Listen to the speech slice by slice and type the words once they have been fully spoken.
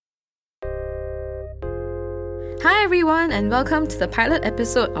Hi everyone, and welcome to the pilot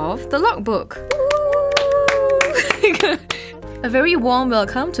episode of The Logbook. A very warm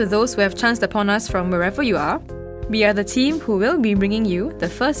welcome to those who have chanced upon us from wherever you are. We are the team who will be bringing you the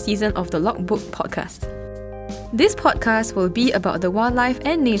first season of the Logbook podcast. This podcast will be about the wildlife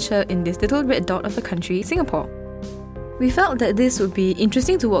and nature in this little red dot of a country, Singapore. We felt that this would be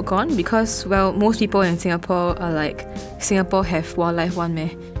interesting to work on because, well, most people in Singapore are like, Singapore have wildlife one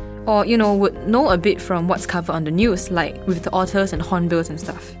meh? Or, would know a bit from what's covered on the news, like with the otters and hornbills and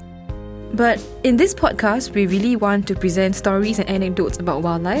stuff. But in this podcast, we really want to present stories and anecdotes about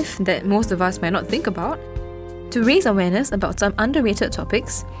wildlife that most of us might not think about, to raise awareness about some underrated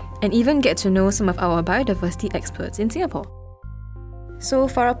topics, and even get to know some of our biodiversity experts in Singapore. So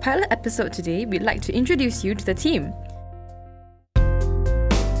for our pilot episode today, we'd like to introduce you to the team.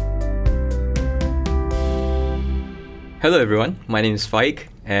 Hello everyone, my name is Faik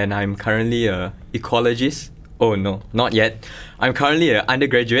and I'm currently a ecologist. Oh no, not yet. I'm currently an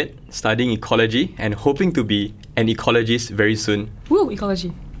undergraduate studying ecology and hoping to be an ecologist very soon. Woo,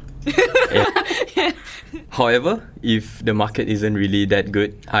 ecology. Yeah. However, if the market isn't really that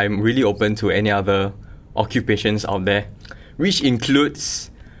good, I'm really open to any other occupations out there, which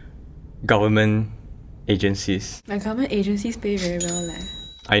includes government agencies. My government agencies pay very well, leh.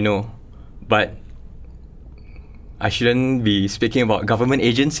 I know, but I shouldn't be speaking about government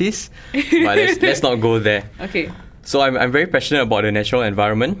agencies, but let's not go there. Okay. So I'm very passionate about the natural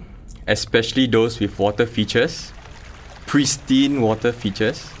environment, especially those with water features, pristine water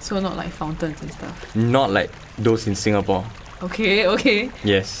features. So not like fountains and stuff? Not like those in Singapore. Okay.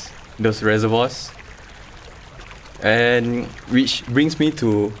 Yes, those reservoirs. And which brings me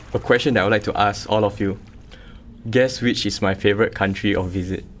to a question that I would like to ask all of you. Guess which is my favourite country of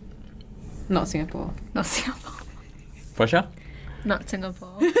visit? Not Singapore. Not Singapore. Prasha? Not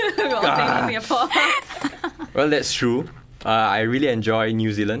Singapore. We're all saying Singapore. Well, that's true. I really enjoy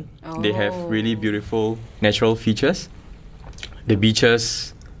New Zealand. They have really beautiful natural features. The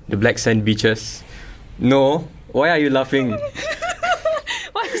beaches, the black sand beaches. No, why are you laughing?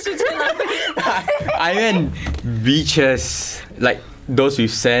 Why is you laughing? I meant beaches, like those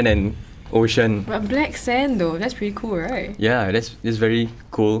with sand and ocean. But black sand though, that's pretty cool, right? Yeah, that's very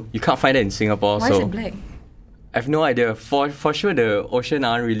cool. You can't find it in Singapore. Why so is it black? I have no idea. For sure, the ocean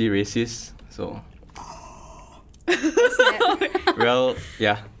aren't really racist. So, well,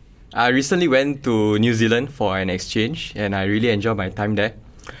 yeah. I recently went to New Zealand for an exchange, and I really enjoyed my time there.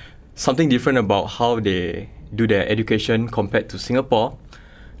 Something different about how they do their education compared to Singapore.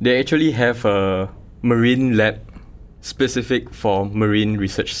 They actually have a marine lab specific for marine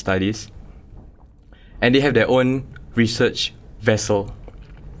research studies, and they have their own research vessel.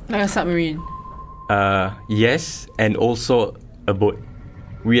 Like a submarine. Yes, and also a boat.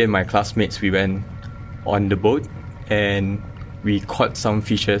 We and my classmates, we went on the boat and we caught some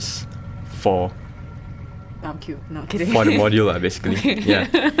fishes for I'm cute. No, kidding. for the module, basically. Okay. Yeah.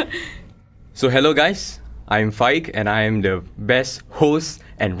 So hello guys, I'm Faik and I am the best host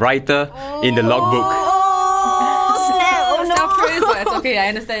and writer in the logbook. Self-praise, but it's okay, I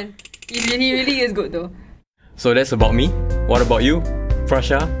understand. He really is good though. So that's about me. What about you,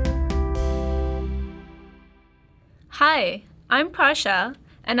 Prasha? Hi, I'm Prasha,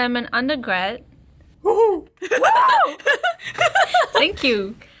 and I'm an undergrad. Thank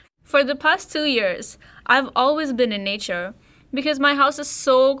you. For the past 2 years, I've always been in nature because my house is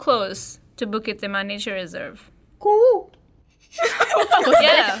so close to Bukit Timah Nature Reserve. Cool.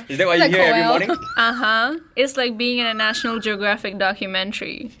 Yeah. Is that what you hear every morning? It's like being in a National Geographic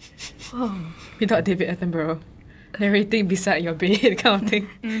documentary. Without David Attenborough narrating beside your bed, kind of thing.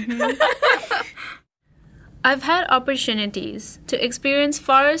 I've had opportunities to experience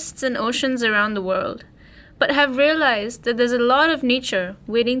forests and oceans around the world, but have realized that there's a lot of nature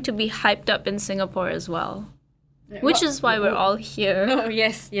waiting to be hyped up in Singapore as well. Which is why we're all here. Oh,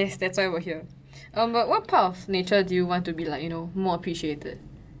 yes, that's why we're here. But what part of nature do you want to be like, more appreciated?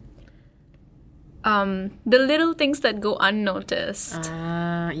 The little things that go unnoticed.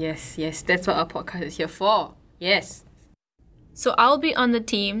 Yes, that's what our podcast is here for. Yes. So I'll be on the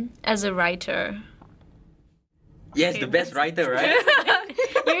team as a writer. Yes, the best writer, right?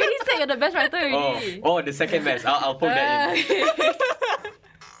 You already said you're the best writer already. Oh, the second best. I'll poke that in.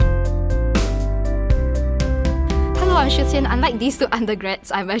 Hello, I'm Shu Qian. Unlike these two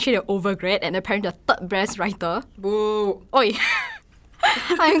undergrads, I'm actually an overgrad and apparently the third best writer. Boo. Oi!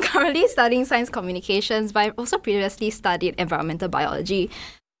 I'm currently studying science communications, but I've also previously studied environmental biology.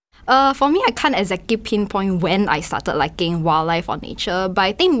 For me, I can't exactly pinpoint when I started liking wildlife or nature, but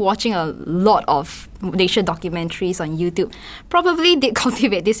I think watching a lot of nature documentaries on YouTube probably did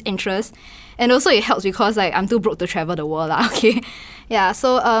cultivate this interest. And also it helps because I'm too broke to travel the world, okay? Yeah,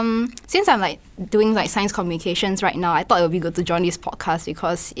 so since I'm doing science communications right now, I thought it would be good to join this podcast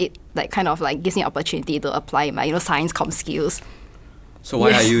because it kind of gives me an opportunity to apply my science comm skills. So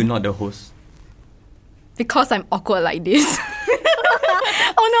why are you not the host? Because I'm awkward like this.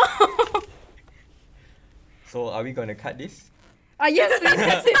 Oh no! So are we gonna cut this? Yes, please.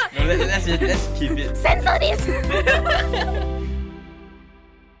 That's it. No, let's keep it. Censor this!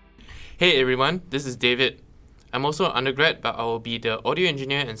 Hey everyone, this is David. I'm also an undergrad, but I will be the audio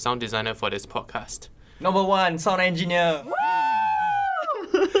engineer and sound designer for this podcast. Number 1, sound engineer.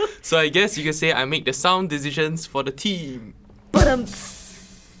 So I guess you could say I make the sound decisions for the team.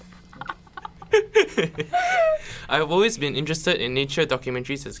 I've always been interested in nature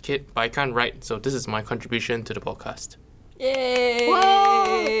documentaries as a kid, but I can't write, so this is my contribution to the podcast. Yay!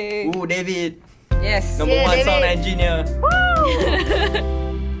 Whoa! Ooh, David. Yes. Number 1 David. sound engineer.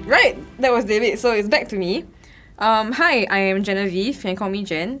 Right, that was David. So it's back to me. Hi, I am Genevieve. You can call me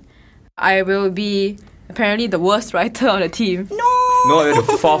Jen. I will be apparently the worst writer on the team. No, you're the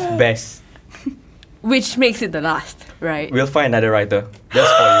 4th best. Which makes it the last, right? We'll find another writer.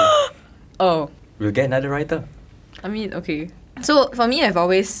 Just for you. Oh, We'll get another writer. I mean, okay. So for me, I've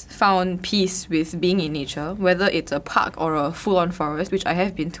always found peace with being in nature, whether it's a park or a full-on forest, which I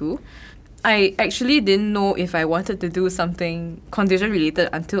have been to. I actually didn't know if I wanted to do something conservation-related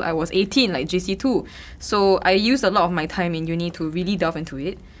until I was 18, like JC2. So I used a lot of my time in uni to really delve into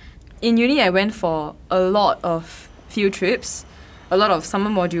it. In uni, I went for a lot of field trips, a lot of summer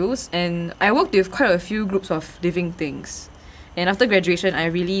modules, and I worked with quite a few groups of living things. And after graduation, I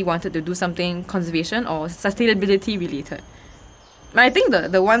really wanted to do something conservation or sustainability related. I think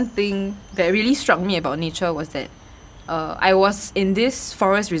the one thing that really struck me about nature was that I was in this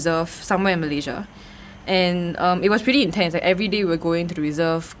forest reserve somewhere in Malaysia, and it was pretty intense. Every day we were going to the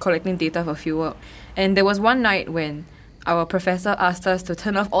reserve, collecting data for fieldwork. And there was one night when our professor asked us to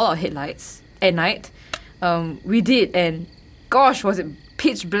turn off all our headlights at night. We did, and gosh, was it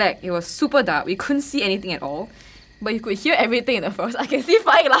pitch black. It was super dark. We couldn't see anything at all. But you could hear everything in the forest. I can see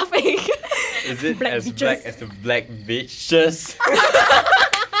Faik laughing. Is it Black as bitches. black as the black bitches?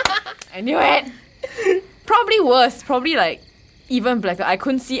 I knew it. Probably worse. Probably even blacker. I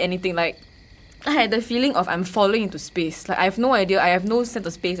couldn't see anything. I had the feeling of I'm falling into space. I have no idea. I have no sense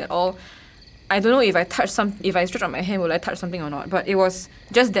of space at all. I don't know if I stretch out my hand, will I touch something or not? But it was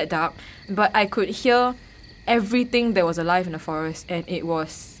just that dark. But I could hear everything that was alive in the forest, and it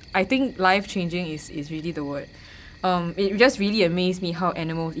was, I think, life-changing is really the word. It just really amazed me how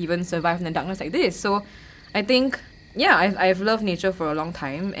animals even survive in the darkness like this. So I think, yeah, I've loved nature for a long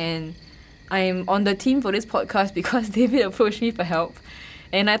time, and I'm on the team for this podcast because David approached me for help.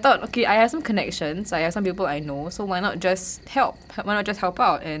 And I thought, okay, I have some connections, I have some people I know, so why not just help? Why not just help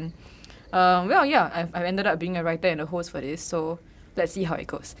out? And, I've ended up being a writer and a host for this, so let's see how it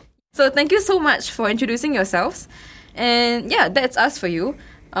goes. So thank you so much for introducing yourselves. And yeah, that's us for you.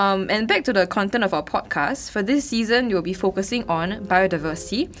 And back to the content of our podcast. For this season, we'll be focusing on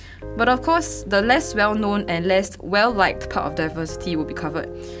biodiversity. But of course, the less well-known and less well-liked part of diversity will be covered.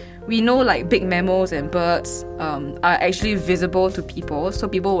 We know big mammals and birds are actually visible to people, so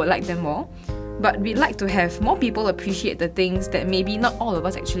people will like them more. But we'd like to have more people appreciate the things that maybe not all of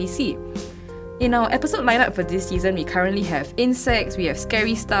us actually see. In our episode lineup for this season, we currently have insects, we have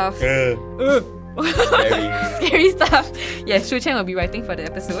scary stuff. Scary stuff. Yes, Shu Chen will be writing for the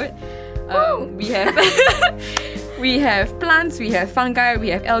episode. We have we have plants, we have fungi, we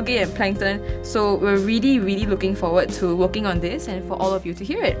have algae and plankton. So we're really, really looking forward to working on this and for all of you to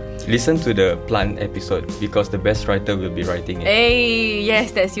hear it. Listen to the plant episode because the best writer will be writing it. Hey,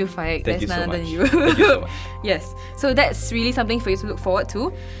 yes, that's you, Faik. Thank That's you so none other much. than you. Thank you so much. Yes, so that's really something for you to look forward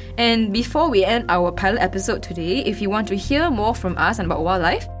to. And before we end our pilot episode today, if you want to hear more from us and about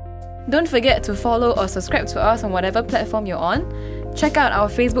wildlife, don't forget to follow or subscribe to us on whatever platform you're on. Check out our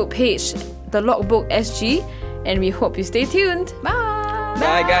Facebook page, The Logbook SG, and we hope you stay tuned. Bye!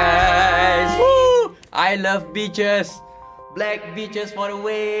 Bye guys! Woo! I love beaches! Black beaches for the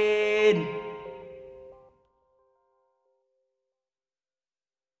win!